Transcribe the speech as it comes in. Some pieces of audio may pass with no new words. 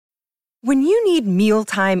When you need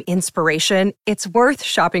mealtime inspiration, it's worth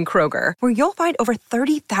shopping Kroger, where you'll find over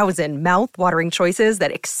 30,000 mouth-watering choices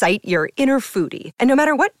that excite your inner foodie. And no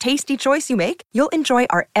matter what tasty choice you make, you'll enjoy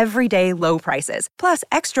our everyday low prices, plus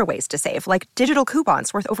extra ways to save, like digital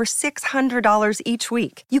coupons worth over $600 each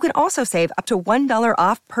week. You can also save up to $1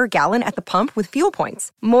 off per gallon at the pump with fuel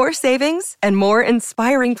points. More savings and more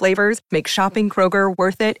inspiring flavors make shopping Kroger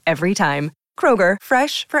worth it every time. Kroger,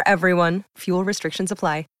 fresh for everyone. Fuel restrictions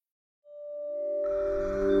apply.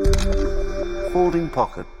 Folding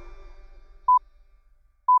pocket.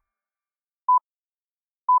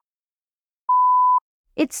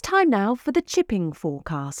 It's time now for the chipping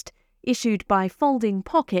forecast, issued by Folding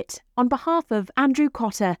Pocket on behalf of Andrew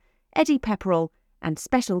Cotter, Eddie Pepperell and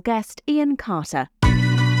special guest Ian Carter.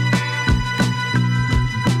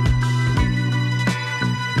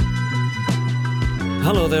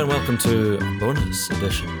 Hello there and welcome to a bonus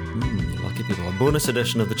edition. Lucky people, a bonus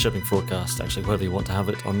edition of the Chipping Forecast. Actually, whether you want to have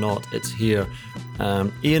it or not, it's here.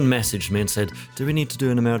 Ian messaged me and said, do we need to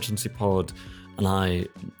do an emergency pod? And I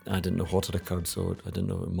didn't know what had occurred, so I didn't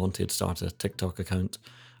know Monty had started a TikTok account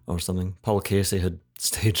or something. Paul Casey had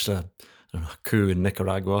staged a coup in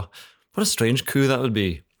Nicaragua. What a strange coup that would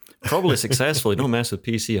be. Probably successful. You don't mess with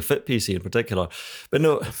PC, a fit PC in particular. But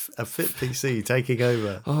no. A fit PC taking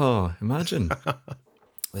over. Oh, imagine.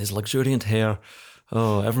 His luxuriant hair.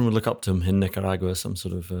 Oh, everyone would look up to him in Nicaragua as some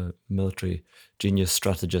sort of military genius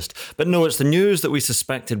strategist. But no, it's the news that we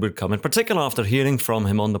suspected would come, in particular after hearing from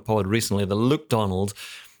him on the pod recently that Luke Donald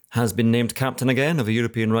has been named captain again of a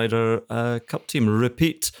European Ryder Cup team.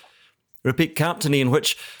 Repeat captainy, in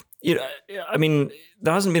which, you know, I mean,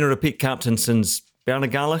 there hasn't been a repeat captain since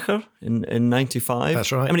Bernard Gallagher in 95.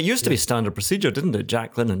 That's right. I mean, it used to be standard procedure, didn't it?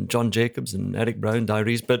 Jacqueline and John Jacobs and Eric Brown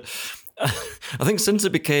diaries, but I think since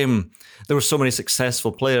it became, there were so many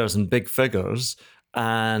successful players and big figures,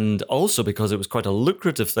 and also because it was quite a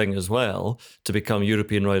lucrative thing as well to become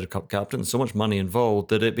European Ryder Cup captain, so much money involved,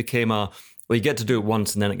 that it became well, you get to do it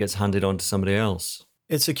once and then it gets handed on to somebody else.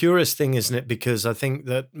 It's a curious thing, isn't it? Because I think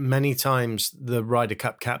that many times the Ryder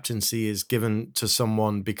Cup captaincy is given to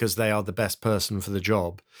someone because they are the best person for the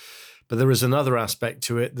job. But there is another aspect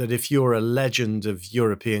to it that if you're a legend of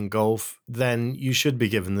European golf, then you should be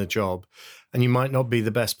given the job. And you might not be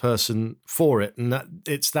the best person for it. And that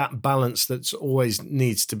it's that balance that's always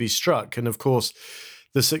needs to be struck. And of course,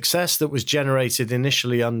 the success that was generated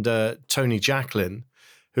initially under Tony Jacklin,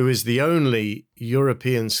 who is the only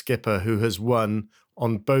European skipper who has won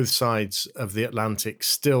on both sides of the Atlantic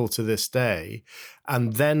still to this day,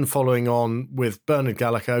 and then following on with Bernard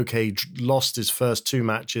Gallagher, okay, lost his first two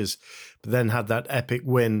matches, but then had that epic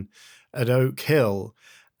win at Oak Hill.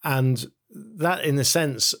 And that, in a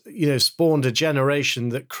sense, you know, spawned a generation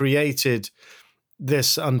that created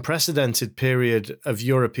this unprecedented period of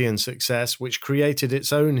European success, which created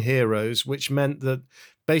its own heroes, which meant that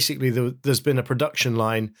basically there's been a production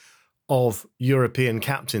line of European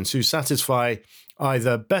captains who satisfy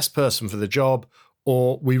either best person for the job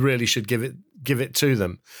or we really should give it to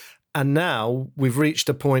them. And now we've reached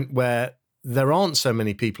a point where there aren't so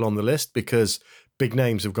many people on the list because big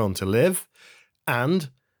names have gone to live,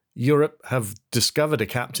 and Europe have discovered a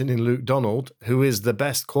captain in Luke Donald who is the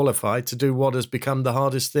best qualified to do what has become the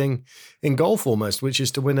hardest thing in golf almost, which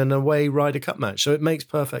is to win an away Ryder Cup match. So it makes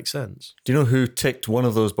perfect sense. Do you know who ticked one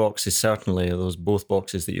of those boxes? Certainly, those both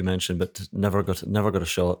boxes that you mentioned, but never got a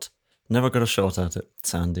shot. Never got a shot at it.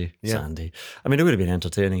 Sandy. I mean, it would have been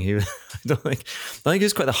entertaining. I think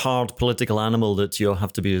he's quite a hard political animal that you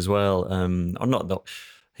have to be as well. Or not that.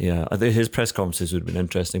 Yeah, I think his press conferences would have been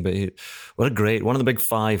interesting, but one of the big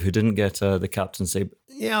five who didn't get the captaincy.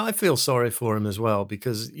 Yeah, I feel sorry for him as well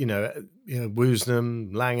because, you know,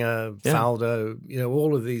 Woosnam, Langer, Faldo,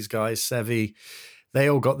 all of these guys, Seve, they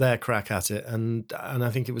all got their crack at it. And I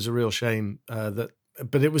think it was a real shame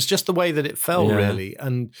but it was just the way that it fell, really.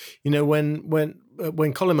 And, you know, when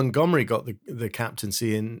Colin Montgomerie got the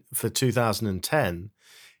captaincy in for 2010,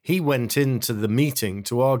 he went into the meeting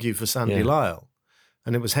to argue for Sandy Lyle.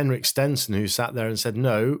 And it was Henrik Stenson who sat there and said,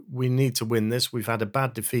 no, we need to win this. We've had a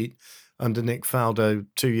bad defeat under Nick Faldo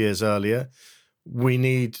 2 years earlier. We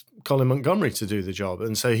need Colin Montgomerie to do the job.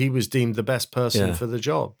 And so he was deemed the best person for the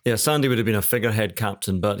job. Yeah, Sandy would have been a figurehead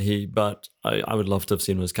captain, but I would love to have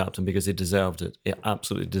seen him as captain because he deserved it. He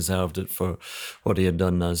absolutely deserved it for what he had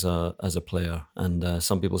done as a player. And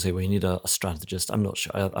some people say, well, you need a strategist. I'm not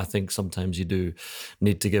sure. I think sometimes you do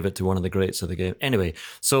need to give it to one of the greats of the game. Anyway,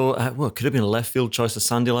 so, it could have been a left field choice of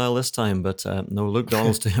Sandy Lyle this time, but no, Luke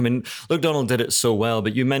Donald's Luke Donald did it so well,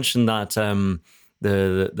 but you mentioned that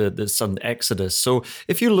the sudden exodus. So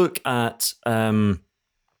if you look at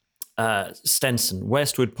Stenson,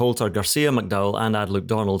 Westwood, Poulter, Garcia, McDowell, and add Luke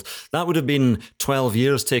Donald, that would have been 12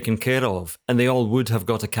 years taken care of, and they all would have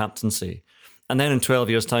got a captaincy. And then in 12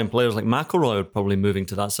 years' time, players like McIlroy are probably moving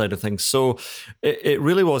to that side of things. So it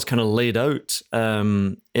really was kind of laid out.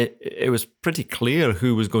 It was pretty clear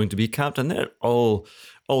who was going to be captain. It all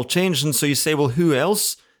changed. And so you say, well, who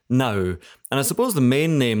else now? And I suppose the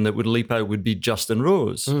main name that would leap out would be Justin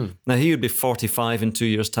Rose. Now, he would be 45 in 2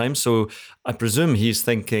 years' time. So I presume he's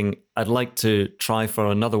thinking, I'd like to try for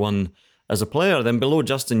another one as a player. Then below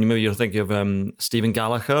Justin, maybe you're thinking of Stephen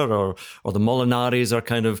Gallagher or the Molinaris are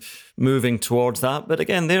kind of moving towards that. But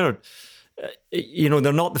again, they're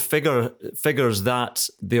not the figures that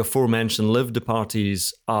the aforementioned live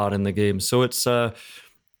departees are in the game. So it's a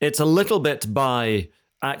little bit by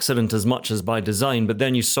accident as much as by design. But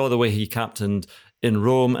then you saw the way he captained in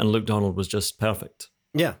Rome, and Luke Donald was just perfect.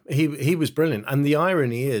 Yeah, he was brilliant. And the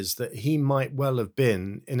irony is that he might well have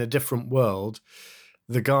been, in a different world,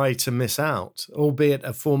 the guy to miss out, albeit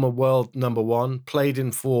a former world number one, played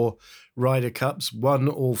in 4 Ryder Cups, won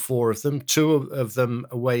all 4 of them, 2 of them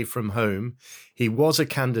away from home. He was a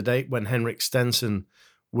candidate when Henrik Stenson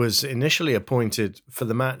was initially appointed for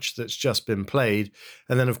the match that's just been played.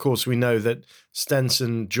 And then, of course, we know that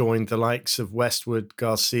Stenson joined the likes of Westwood,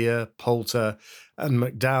 Garcia, Poulter, and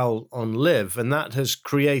McDowell on live. And that has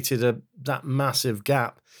created that massive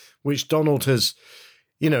gap, which Donald has,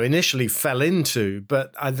 initially fell into.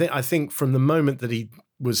 But I think from the moment that he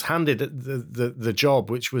was handed the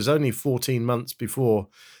job, which was only 14 months before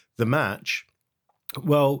the match,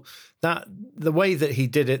 well, the way that he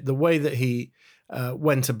did it, the way that he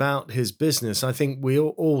went about his business, I think we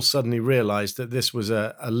all suddenly realized that this was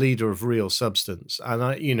a leader of real substance.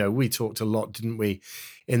 And we talked a lot, didn't we,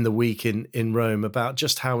 in the week in Rome about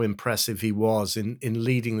just how impressive he was in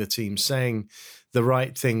leading the team, saying the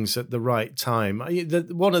right things at the right time.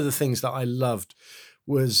 One of the things that I loved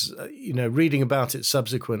was, reading about it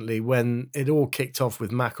subsequently when it all kicked off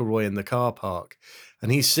with McIlroy in the car park,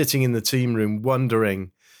 and he's sitting in the team room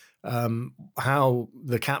wondering how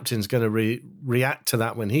the captain's going to react to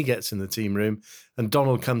that when he gets in the team room. And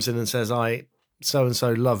Donald comes in and says, I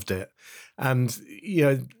so-and-so loved it. And,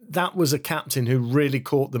 that was a captain who really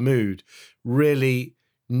caught the mood, really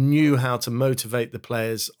knew how to motivate the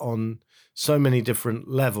players on so many different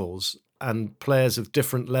levels, and players of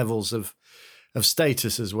different levels of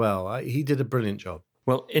status as well. He did a brilliant job.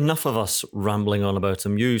 Well, enough of us rambling on about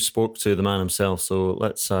him. You spoke to the man himself, so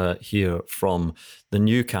let's hear from the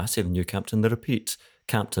new captain, the repeat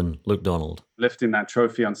captain, Luke Donald. Lifting that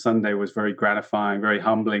trophy on Sunday was very gratifying, very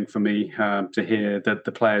humbling for me to hear that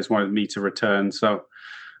the players wanted me to return. So,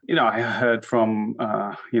 I heard from,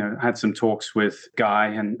 had some talks with Guy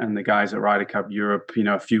and the guys at Ryder Cup Europe,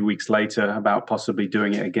 a few weeks later about possibly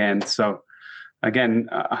doing it again. So, again,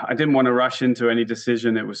 I didn't want to rush into any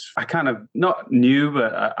decision. I kind of not knew,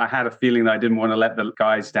 but I had a feeling that I didn't want to let the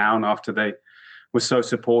guys down after they were so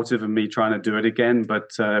supportive of me trying to do it again. But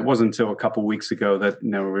it wasn't until a couple of weeks ago that we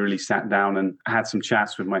really sat down and had some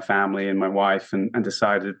chats with my family and my wife and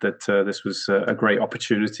decided that this was a great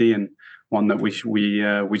opportunity and one that we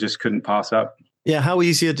just couldn't pass up. Yeah, how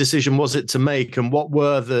easy a decision was it to make, and what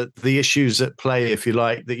were the issues at play, if you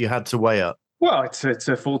like, that you had to weigh up? Well, it's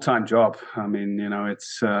a full-time job. I mean,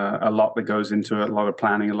 it's a lot that goes into it, a lot of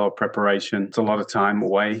planning, a lot of preparation. It's a lot of time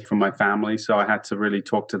away from my family. So I had to really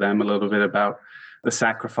talk to them a little bit about the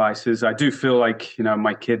sacrifices. I do feel like,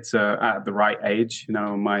 my kids are at the right age.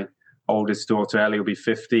 My oldest daughter, Ellie, will be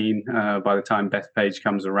 15 by the time Bethpage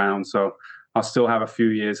comes around. So I'll still have a few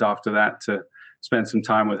years after that to spend some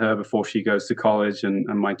time with her before she goes to college, and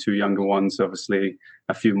my 2 younger ones, obviously,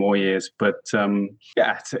 a few more years. But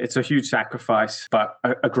it's a huge sacrifice, but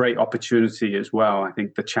a great opportunity as well. I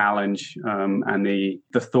think the challenge and the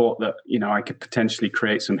thought that, I could potentially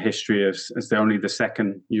create some history as only the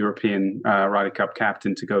second European Ryder Cup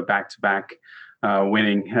captain to go back-to-back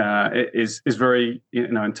winning is very,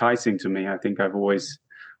 enticing to me. I think I've always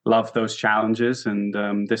loved those challenges,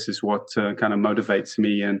 and this is what kind of motivates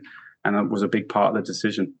me and it was a big part of the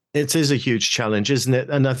decision. It is a huge challenge, isn't it?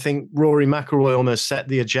 And I think Rory McIlroy almost set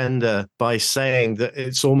the agenda by saying that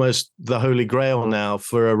it's almost the holy grail now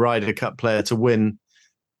for a Ryder Cup player to win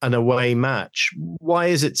an away match. Why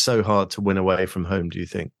is it so hard to win away from home, do you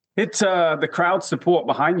think? It's the crowd support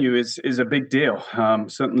behind you is a big deal.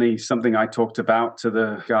 Certainly something I talked about to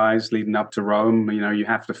the guys leading up to Rome. You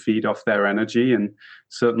have to feed off their energy, and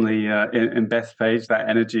certainly in Bethpage, that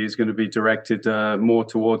energy is going to be directed more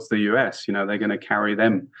towards the US. They're going to carry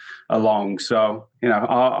them along. So,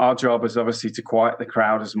 our job is obviously to quiet the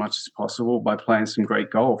crowd as much as possible by playing some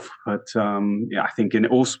great golf. But I think in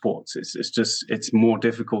all sports, it's more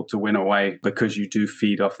difficult to win away because you do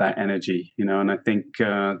feed off that energy, and I think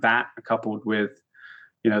that coupled with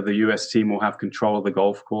the US team will have control of the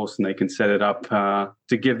golf course and they can set it up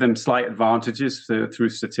to give them slight advantages through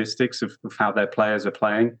statistics of how their players are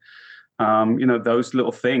playing. Those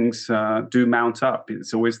little things do mount up.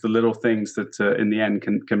 It's always the little things that in the end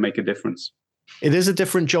can make a difference. It is a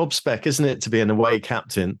different job spec, isn't it, to be an away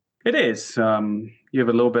captain? It is. You have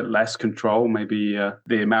a little bit less control. Maybe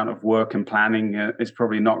the amount of work and planning is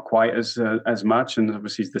probably not quite as much. And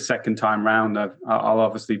obviously the second time round, I'll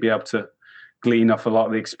obviously be able to glean off a lot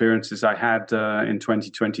of the experiences I had in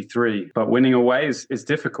 2023. But winning away is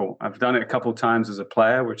difficult. I've done it a couple of times as a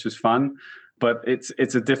player, which is fun, but it's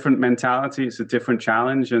a different mentality. It's a different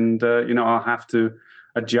challenge. And, I'll have to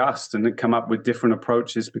adjust and come up with different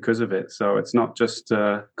approaches because of it. So it's not just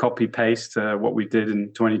copy paste what we did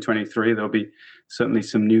in 2023. There'll be certainly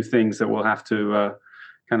some new things that we'll have to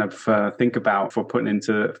think about for putting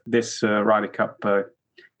into this Ryder Cup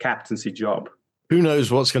captaincy job. Who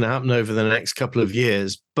knows what's going to happen over the next couple of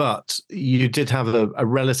years, but you did have a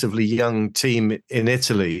relatively young team in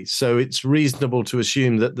Italy. So it's reasonable to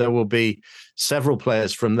assume that there will be several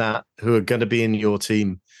players from that who are going to be in your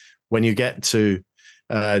team when you get to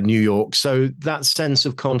New York. So that sense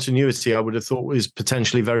of continuity, I would have thought, was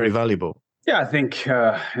potentially very valuable. Yeah, I think,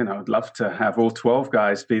 I'd love to have all 12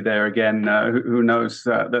 guys be there again. Who knows?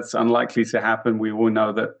 That's unlikely to happen. We all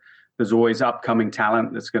know that there's always upcoming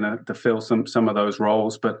talent that's going to fill some of those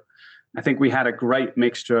roles. But I think we had a great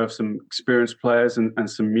mixture of some experienced players and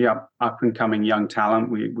some up-and-coming young talent.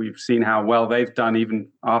 We've seen how well they've done even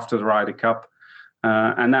after the Ryder Cup.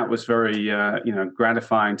 And that was very,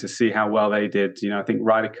 gratifying to see how well they did. I think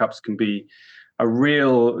Ryder Cups can be a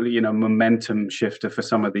real, momentum shifter for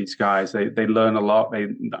some of these guys. They learn a lot. They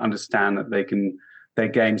understand that their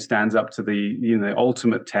game stands up to the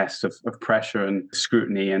ultimate test of pressure and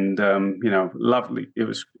scrutiny. And, lovely. It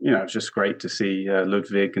was just great to see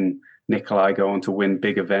Ludwig and Nicolai go on to win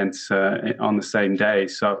big events on the same day.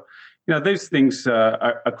 So, those things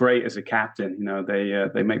are great as a captain.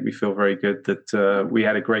 They make me feel very good that we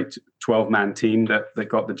had a great 12-man team that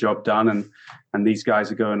got the job done. And these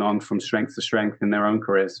guys are going on from strength to strength in their own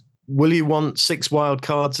careers. Will you want 6 wild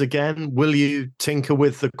cards again? Will you tinker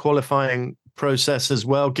with the qualifying process as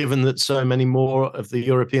well, given that so many more of the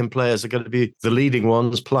European players are going to be the leading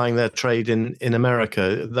ones plying their trade in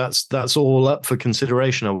America? That's all up for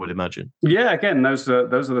consideration, I would imagine. Yeah, again, those are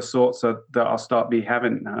the sorts that I'll start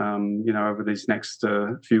having, over these next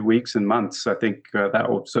few weeks and months. I think that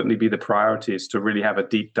will certainly be the priority, is to really have a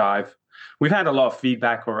deep dive. We've had a lot of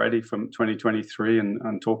feedback already from 2023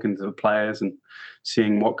 and talking to the players and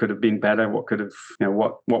seeing what could have been better, what could have,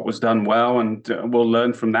 what was done well, and we'll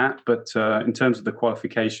learn from that. But in terms of the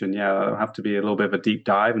qualification, it'll have to be a little bit of a deep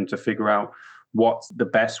dive and to figure out what's the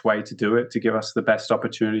best way to do it to give us the best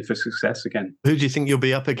opportunity for success again. Who do you think you'll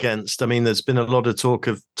be up against? I mean, there's been a lot of talk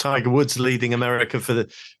of Tiger Woods leading America for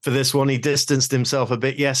this one. He distanced himself a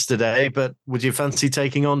bit yesterday, but would you fancy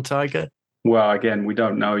taking on Tiger? Well, again, we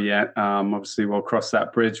don't know yet. Obviously, we'll cross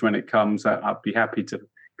that bridge when it comes. I'd be happy to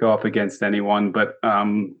go up against anyone. But,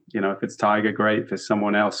 if it's Tiger, great. If it's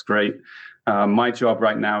someone else, great. My job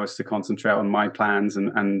right now is to concentrate on my plans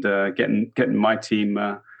and getting my team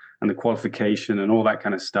and the qualification and all that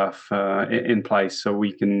kind of stuff in place so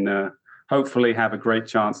we can hopefully have a great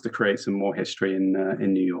chance to create some more history in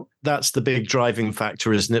New York. That's the big driving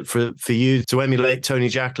factor, isn't it, for you to emulate Tony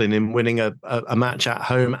Jacklin in winning a match at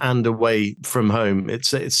home and away from home?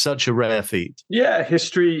 It's such a rare feat. Yeah,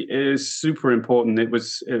 history is super important. It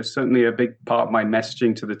was certainly a big part of my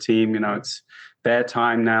messaging to the team. It's their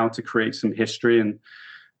time now to create some history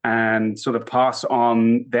and sort of pass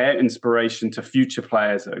on their inspiration to future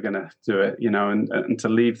players that are going to do it, and to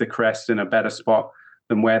leave the crest in a better spot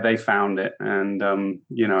than where they found it. And,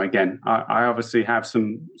 again, I obviously have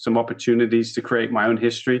some opportunities to create my own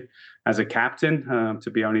history as a captain,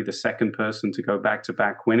 to be only the second person to go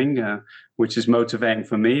back-to-back winning, which is motivating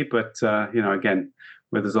for me. But, again,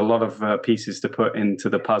 where there's a lot of pieces to put into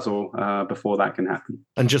the puzzle before that can happen.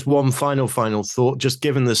 And just one final thought, just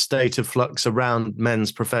given the state of flux around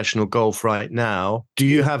men's professional golf right now, do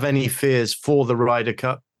you have any fears for the Ryder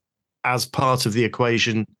Cup as part of the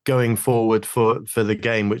equation going forward for the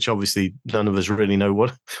game, which obviously none of us really know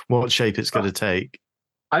what shape it's going to take?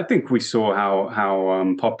 I think we saw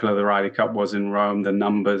how popular the Ryder Cup was in Rome. The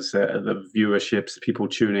numbers, the viewerships, people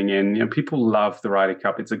tuning in. People love the Ryder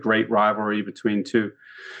Cup. It's a great rivalry between two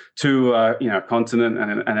continent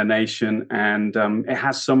and a nation, and it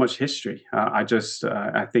has so much history. I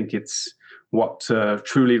think it's what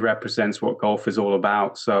truly represents what golf is all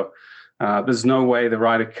about. So there's no way the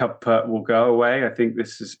Ryder Cup will go away. I think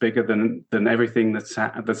this is bigger than everything that's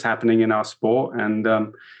happening in our sport, and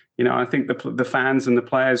I think the fans and the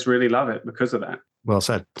players really love it because of that. Well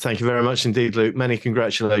said. Thank you very much indeed, Luke. Many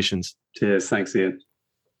congratulations. Cheers. Thanks, Ian.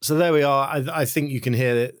 So there we are. I think you can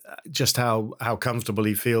hear just how comfortable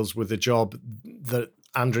he feels with the job. That,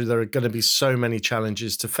 Andrew, there are going to be so many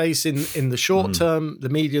challenges to face in the short term, the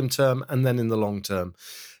medium term, and then in the long term.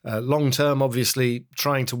 Long term, obviously,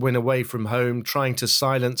 trying to win away from home, trying to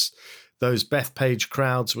silence those Bethpage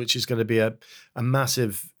crowds, which is going to be a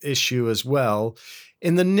massive issue as well.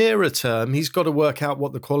 In the nearer term, he's got to work out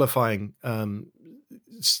what the qualifying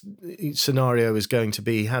scenario is going to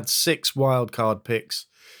be. He had 6 wildcard picks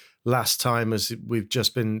last time, as we've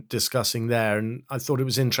just been discussing there. And I thought it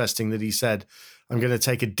was interesting that he said, I'm going to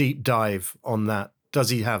take a deep dive on that. Does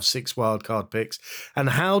he have 6 wildcard picks? And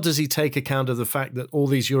how does he take account of the fact that all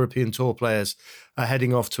these European Tour players are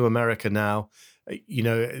heading off to America now? Do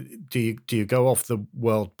you go off the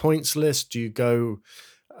world points list? Do you go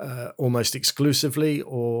almost exclusively,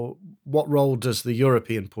 or what role does the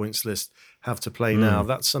European points list have to play now?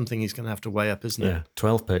 That's something he's going to have to weigh up, isn't it? Yeah,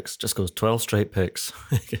 12 picks. Just goes 12 straight picks.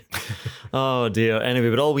 Oh, dear. Anyway,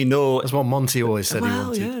 but all we know... That's what Monty always said he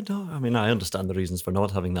wanted. Well, yeah, no, I mean, I understand the reasons for not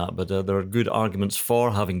having that, but there are good arguments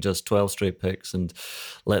for having just 12 straight picks and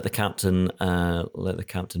let the captain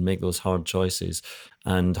make those hard choices.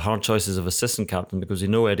 And hard choices of assistant captain, because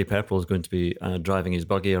Eddie Pepperell is going to be driving his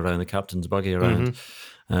buggy around, the captain's buggy around.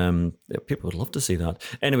 People would love to see that.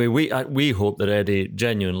 Anyway, we hope that Eddie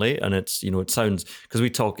genuinely, and it's it sounds, because we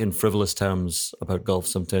talk in frivolous terms about golf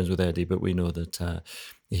sometimes with Eddie, but we know that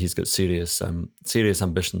he's got serious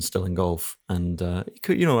ambitions still in golf, and he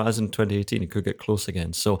could, as in 2018, he could get close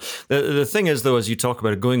again. So the thing is, though, as you talk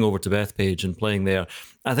about going over to Bethpage and playing there,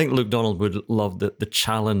 I think Luke Donald would love the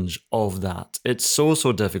challenge of that. It's so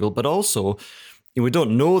difficult, but also, we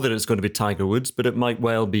don't know that it's going to be Tiger Woods, but it might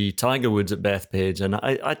well be Tiger Woods at Bethpage. And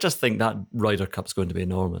I just think that Ryder Cup's going to be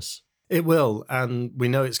enormous. It will. And we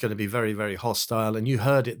know it's going to be very, very hostile. And you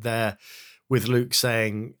heard it there with Luke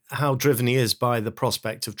saying how driven he is by the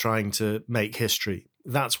prospect of trying to make history.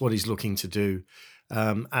 That's what he's looking to do,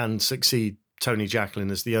 and succeed Tony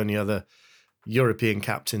Jacklin as the only other European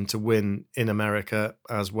captain to win in America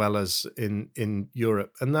as well as in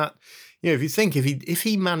Europe. And that, if you think if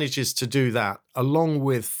he manages to do that, along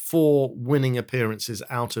with 4 winning appearances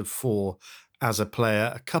out of 4 as a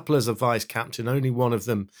player, a couple as a vice captain, only one of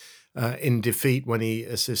them in defeat when he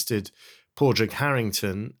assisted Padraig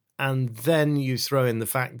Harrington, and then you throw in the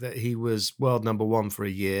fact that he was world number 1 for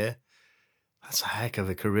a year, that's a heck of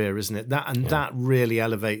a career, isn't it? That really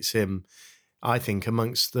elevates him, I think,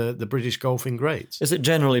 amongst the British golfing greats. Is it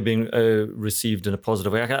generally being received in a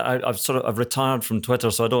positive way? I've retired from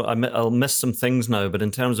Twitter, so I'll miss some things now. But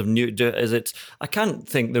in terms of I can't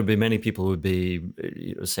think there'd be many people who would be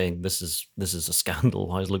saying this is a scandal.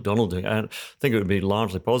 Why is Luke Donald doing it? I think it would be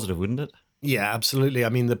largely positive, wouldn't it? Yeah, absolutely. I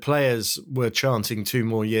mean, the players were chanting 2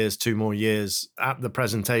 more years at the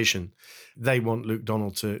presentation. They want Luke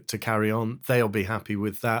Donald to carry on. They'll be happy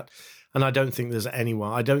with that. And I don't think there's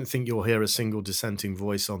anyone. I don't think you'll hear a single dissenting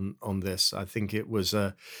voice on this. I think it was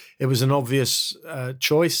an obvious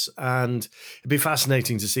choice, and it'd be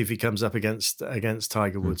fascinating to see if he comes up against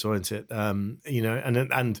Tiger Woods, won't it?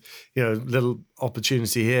 And little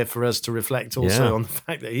opportunity here for us to reflect also on the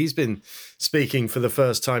fact that he's been speaking for the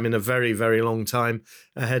first time in a very, very long time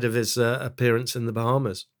ahead of his appearance in the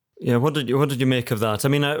Bahamas. Yeah, what did you make of that? I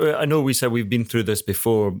mean, I know we said we've been through this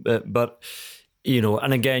before, but.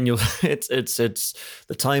 And again, it's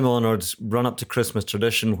the time-honoured run-up to Christmas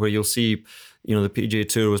tradition where you'll see, the PGA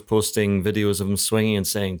Tour was posting videos of him swinging and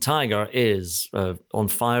saying, Tiger is on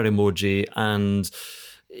fire emoji, and,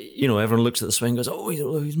 everyone looks at the swing and goes, oh,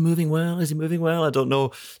 he's moving well. Is he moving well? I don't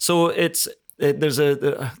know. So there's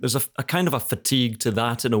a kind of a fatigue to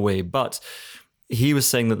that in a way, but he was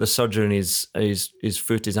saying that the surgery in his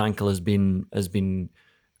foot, his ankle has been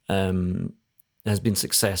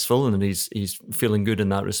successful, and that he's feeling good in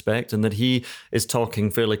that respect, and that he is talking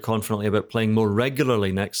fairly confidently about playing more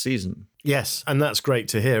regularly next season. Yes, and that's great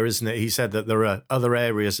to hear, isn't it? He said that there are other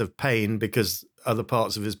areas of pain because other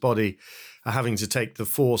parts of his body are having to take the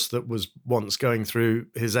force that was once going through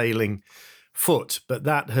his ailing foot, but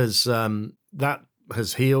that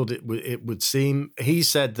has healed, it would seem. He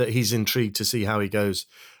said that he's intrigued to see how he goes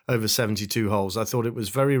over 72 holes. I thought it was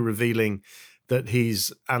very revealing that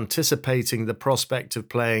he's anticipating the prospect of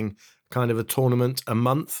playing kind of a tournament a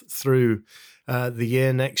month through the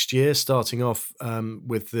year next year, starting off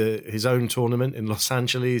with his own tournament in Los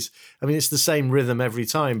Angeles. I mean, it's the same rhythm every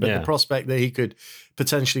time, but the prospect that he could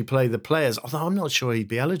potentially play the Players, although I'm not sure he'd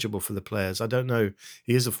be eligible for the Players. I don't know.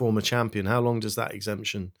 He is a former champion. How long does that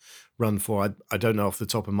exemption run for? I don't know off the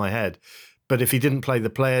top of my head. But if he didn't play the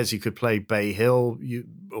Players, he could play Bay Hill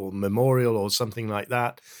or Memorial or something like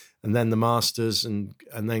that, and then the Masters, and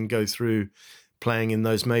then go through playing in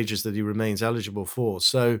those majors that he remains eligible for.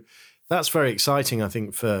 So that's very exciting, I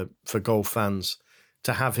think, for golf fans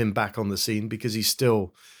to have him back on the scene, because he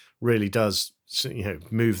still really does,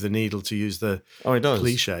 move the needle, to use the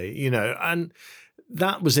cliche, and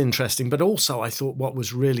that was interesting. But also I thought what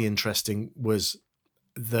was really interesting was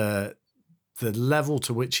the level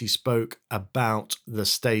to which he spoke about the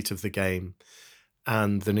state of the game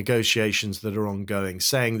and the negotiations that are ongoing,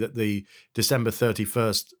 saying that the December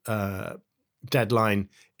 31st deadline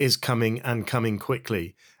is coming, and coming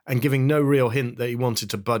quickly, and giving no real hint that he wanted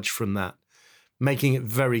to budge from that, making it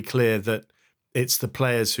very clear that it's the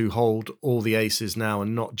players who hold all the aces now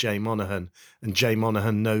and not Jay Monahan, and Jay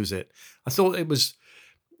Monahan knows it. I thought it was...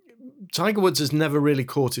 Tiger Woods has never really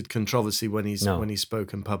courted controversy when he's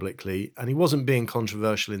spoken publicly, and he wasn't being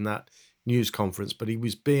controversial in that news conference, but he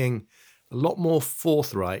was being a lot more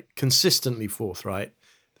forthright, consistently forthright,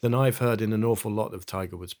 than I've heard in an awful lot of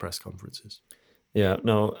Tiger Woods press conferences. Yeah,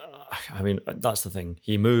 no, I mean, that's the thing.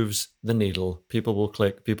 He moves the needle. People will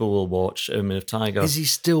click. People will watch. I mean, if Tiger... Is he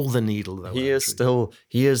still the needle, though? He is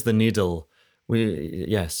the needle.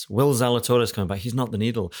 Will Zalatoris coming back. He's not the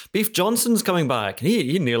needle. Beef Johnson's coming back.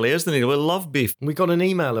 He nearly is the needle. We love Beef. We got an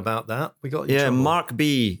email about that. Mark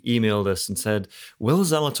B emailed us and said, Will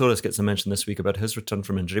Zalatoris gets a mention this week about his return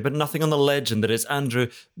from injury, but nothing on the legend that is Andrew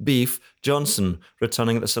Beef Johnson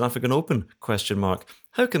returning at the South African Open? ?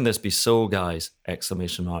 How can this be so, guys? !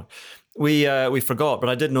 We forgot, but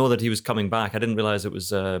I did know that he was coming back. I didn't realize it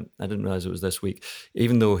was this week,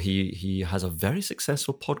 even though he has a very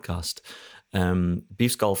successful podcast,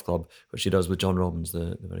 Beef's Golf Club, which he does with John Robbins,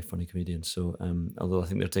 the very funny comedian. So, although I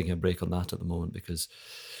think they're taking a break on that at the moment because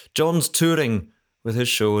John's touring with his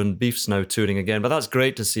show and Beef's now touring again. But that's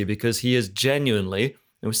great to see, because he is genuinely,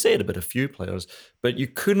 and we say it about a few players, but you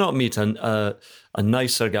could not meet a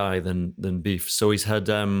nicer guy than Beef. So he's had...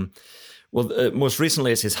 most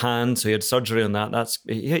recently it's his hand, so he had surgery on that.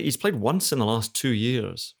 He's played once in the last 2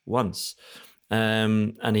 years,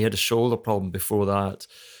 and he had a shoulder problem before that.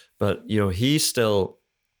 But he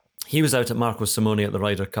was out at Marco Simone at the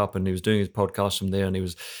Ryder Cup, and he was doing his podcast from there. And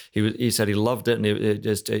he said he loved it, and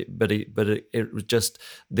it was just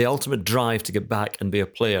the ultimate drive to get back and be a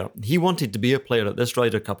player. He wanted to be a player at this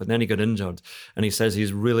Ryder Cup, and then he got injured. And he says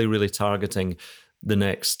he's really, really targeting the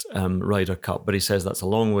next Ryder Cup, but he says that's a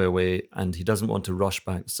long way away, and he doesn't want to rush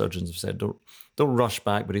back. The surgeons have said don't rush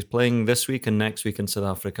back, but he's playing this week and next week in South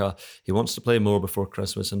Africa. He wants to play more before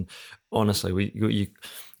Christmas, and honestly, we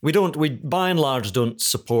by and large don't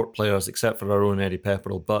support players except for our own Eddie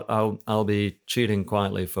Pepperell, but I'll be cheering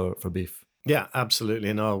quietly for Beef. Yeah, absolutely,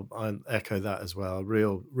 and I'll echo that as well.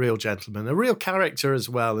 Real gentleman, a real character as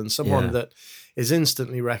well, and someone that is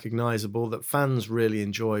instantly recognisable, that fans really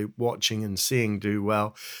enjoy watching and seeing do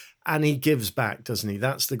well. And he gives back, doesn't he?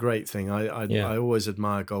 That's the great thing. I always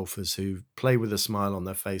admire golfers who play with a smile on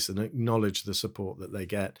their face and acknowledge the support that they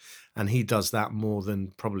get. And he does that more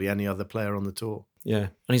than probably any other player on the tour. Yeah,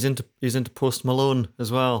 and he's into Post Malone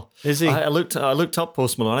as well. Is he? I looked up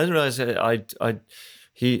Post Malone. I didn't realize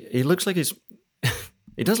he looks like he's.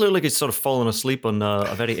 He does look like he's sort of fallen asleep on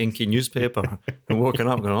a very inky newspaper and woken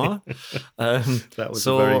up going, that was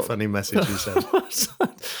a very funny message you said.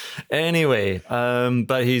 Anyway,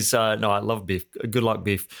 but he's, I love Beef. Good luck,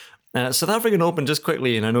 Beef. South African Open, just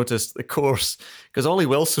quickly, and I noticed the course, because Ollie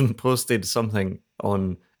Wilson posted something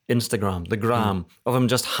on Instagram, the gram, of him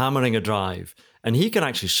just hammering a drive. And he can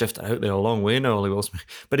actually shift it out there a long way now, Ollie Wilson.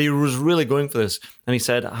 But he was really going for this. And he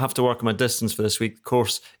said, I have to work on my distance for this week.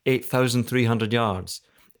 Course, 8,300 yards.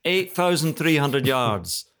 8,300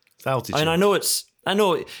 yards. It's altitude. And I know,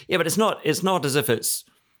 yeah, but it's not as if it's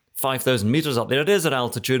 5,000 meters up there. It is at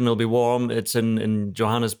altitude and it'll be warm. It's in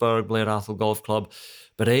Johannesburg, Blair Athol Golf Club.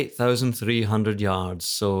 But 8,300 yards.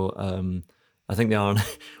 So I think they are. Well,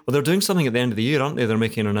 they're doing something at the end of the year, aren't they? They're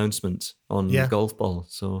making an announcement on golf ball.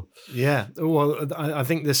 So yeah, well, I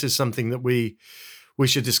think this is something that we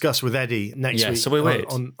should discuss with Eddie next week. So we wait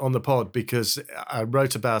on the pod, because I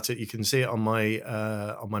wrote about it. You can see it on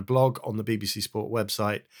my blog on the BBC Sport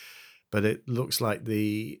website. But it looks like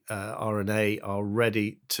the R&A are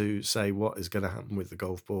ready to say what is going to happen with the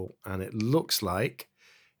golf ball. And it looks like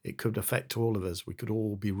it could affect all of us. We could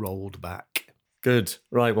all be rolled back. Good.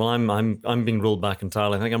 Right. Well, I'm being rolled back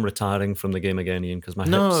entirely. I think I'm retiring from the game again, Ian, because my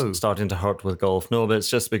hips starting to hurt with golf. No, but it's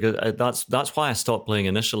just because that's why I stopped playing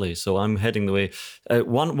initially. So I'm heading the way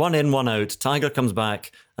one in, one out. Tiger comes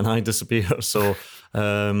back and I disappear. So,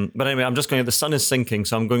 but anyway, I'm just going. The sun is sinking,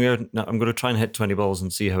 so I'm going out. I'm going to try and hit 20 balls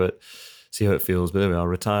and see how it feels. But there we are,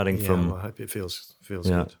 retiring from. Well, I hope it feels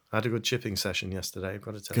good. I had a good chipping session yesterday, I've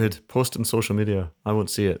got to tell you. Good. Post it on social media. I won't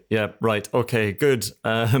see it. Yeah, right. Okay, good.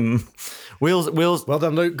 Well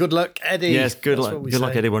done, Luke. Good luck, Eddie. Yes, good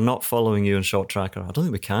luck, Eddie. We're not following you in Shot Tracker. I don't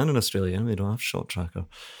think we can in Australia. We don't have Shot Tracker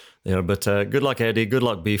there. But good luck, Eddie. Good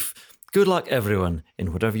luck, Beef. Good luck, everyone,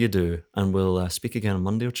 in whatever you do. And we'll speak again on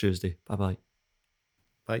Monday or Tuesday. Bye-bye.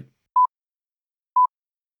 Bye.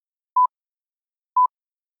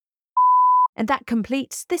 And that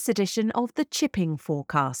completes this edition of the Chipping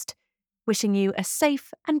Forecast. Wishing you a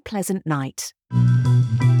safe and pleasant night.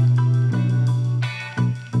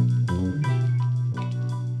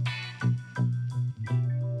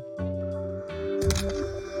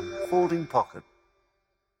 Folding Pocket.